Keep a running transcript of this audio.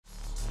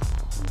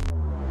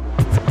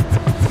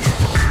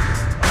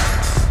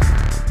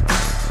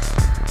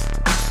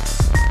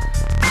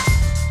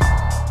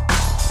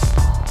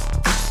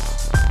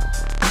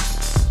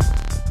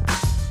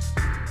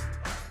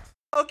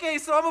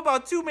so I'm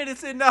about 2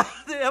 minutes in now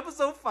to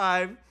episode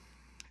 5.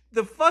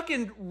 The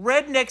fucking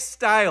redneck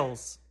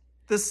styles.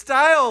 The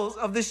styles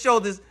of this show.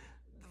 This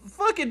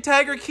fucking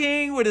Tiger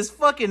King with his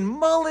fucking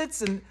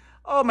mullets. And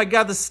oh my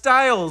God, the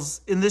styles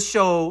in this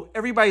show.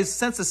 Everybody's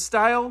sense of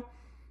style.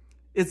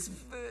 It's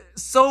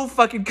so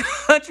fucking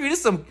country.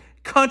 There's some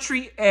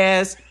country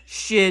ass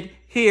shit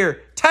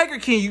here. Tiger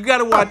King, you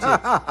gotta watch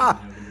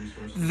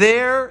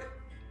it.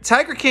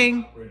 Tiger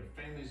King,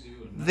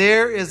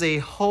 there is a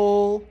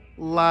whole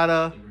lot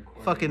of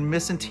fucking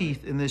missing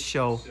teeth in this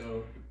show.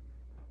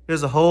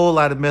 There's a whole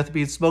lot of meth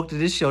being smoked in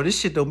this show. This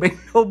shit don't make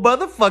no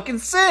motherfucking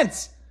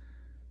sense.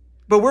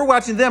 But we're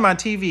watching them on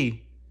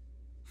TV.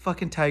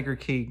 Fucking Tiger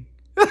King.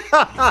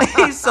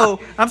 So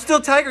I'm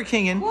still Tiger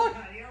Kinging.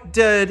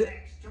 Did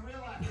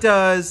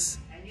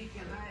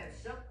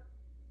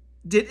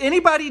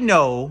anybody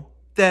know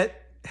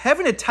that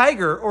having a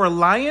tiger or a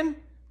lion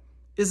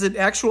is an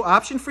actual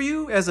option for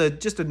you as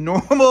just a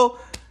normal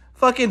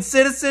fucking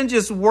citizen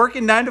just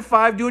working 9 to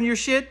 5 doing your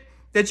shit?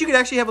 That you could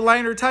actually have a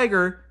lion or a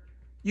tiger.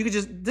 You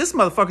could this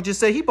motherfucker just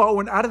say he bought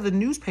one out of the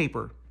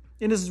newspaper.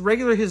 In his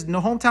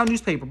hometown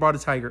newspaper bought a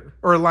tiger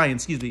or a lion,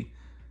 excuse me.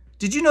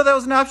 Did you know that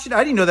was an option?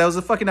 I didn't know that was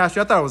a fucking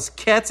option. I thought it was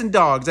cats and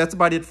dogs. That's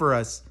about it for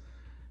us.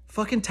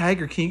 Fucking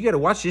Tiger King. You gotta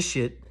watch this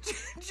shit.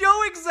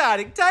 Joe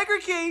Exotic. Tiger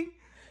King.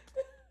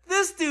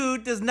 This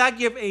dude does not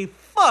give a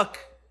fuck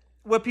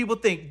what people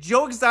think.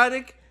 Joe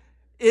Exotic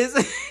is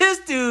his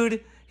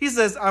dude. He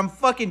says, I'm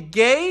fucking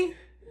gay.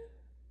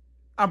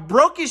 I'm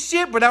broke as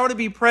shit, but I want to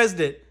be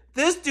president.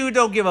 This dude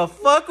don't give a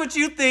fuck what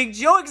you think.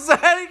 Joe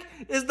Exotic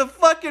is the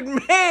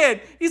fucking man.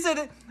 He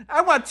said,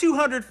 I want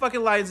 200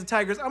 fucking lions and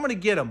tigers. I'm going to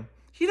get them.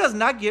 He does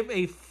not give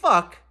a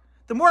fuck.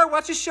 The more I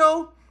watch his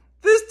show,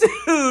 this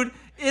dude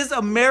is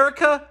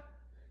America.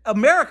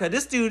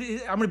 This dude,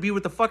 I'm going to be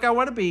what the fuck I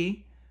want to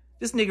be.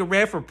 This nigga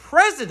ran for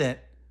president.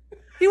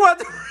 He ran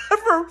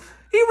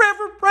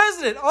for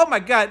president. Oh my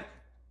God.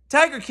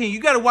 Tiger King,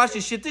 you got to watch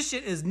this shit. This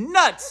shit is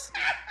nuts.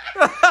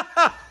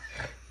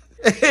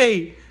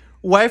 Hey,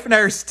 wife and I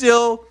are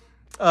still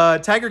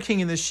Tiger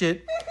King in this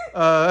shit.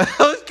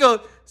 Let's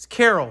go. It's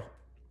Carol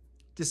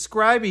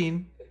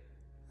describing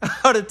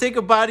how to take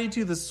a body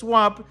to the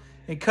swamp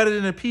and cut it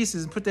into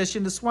pieces and put that shit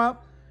in the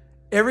swamp.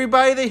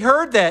 Everybody, they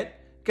heard that.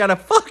 Got a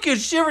fucking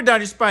shiver down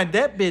your spine.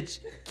 That bitch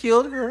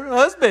killed her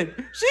husband.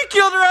 She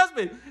killed her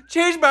husband.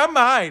 Changed my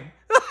mind.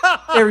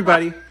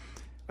 Everybody,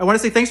 I want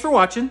to say thanks for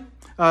watching.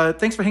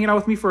 Thanks for hanging out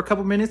with me for a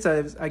couple minutes.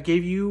 I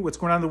gave you what's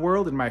going on in the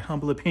world in my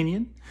humble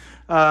opinion.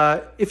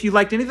 If you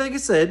liked anything I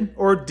said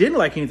or didn't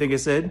like anything I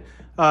said,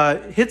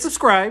 hit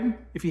subscribe.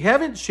 If you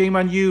haven't, shame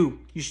on you.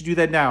 You should do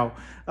that now.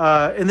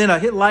 And then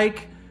hit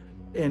like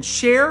and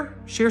share.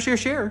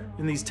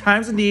 In these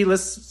times of need,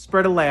 let's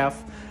spread a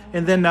laugh.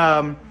 And then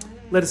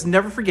let us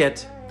never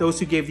forget those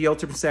who gave the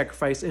ultimate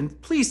sacrifice.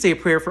 And please say a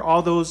prayer for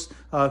all those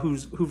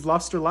who've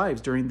lost their lives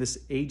during this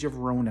age of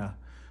Rona.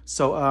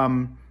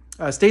 So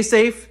stay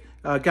safe.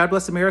 God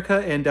bless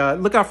America. And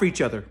look out for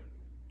each other.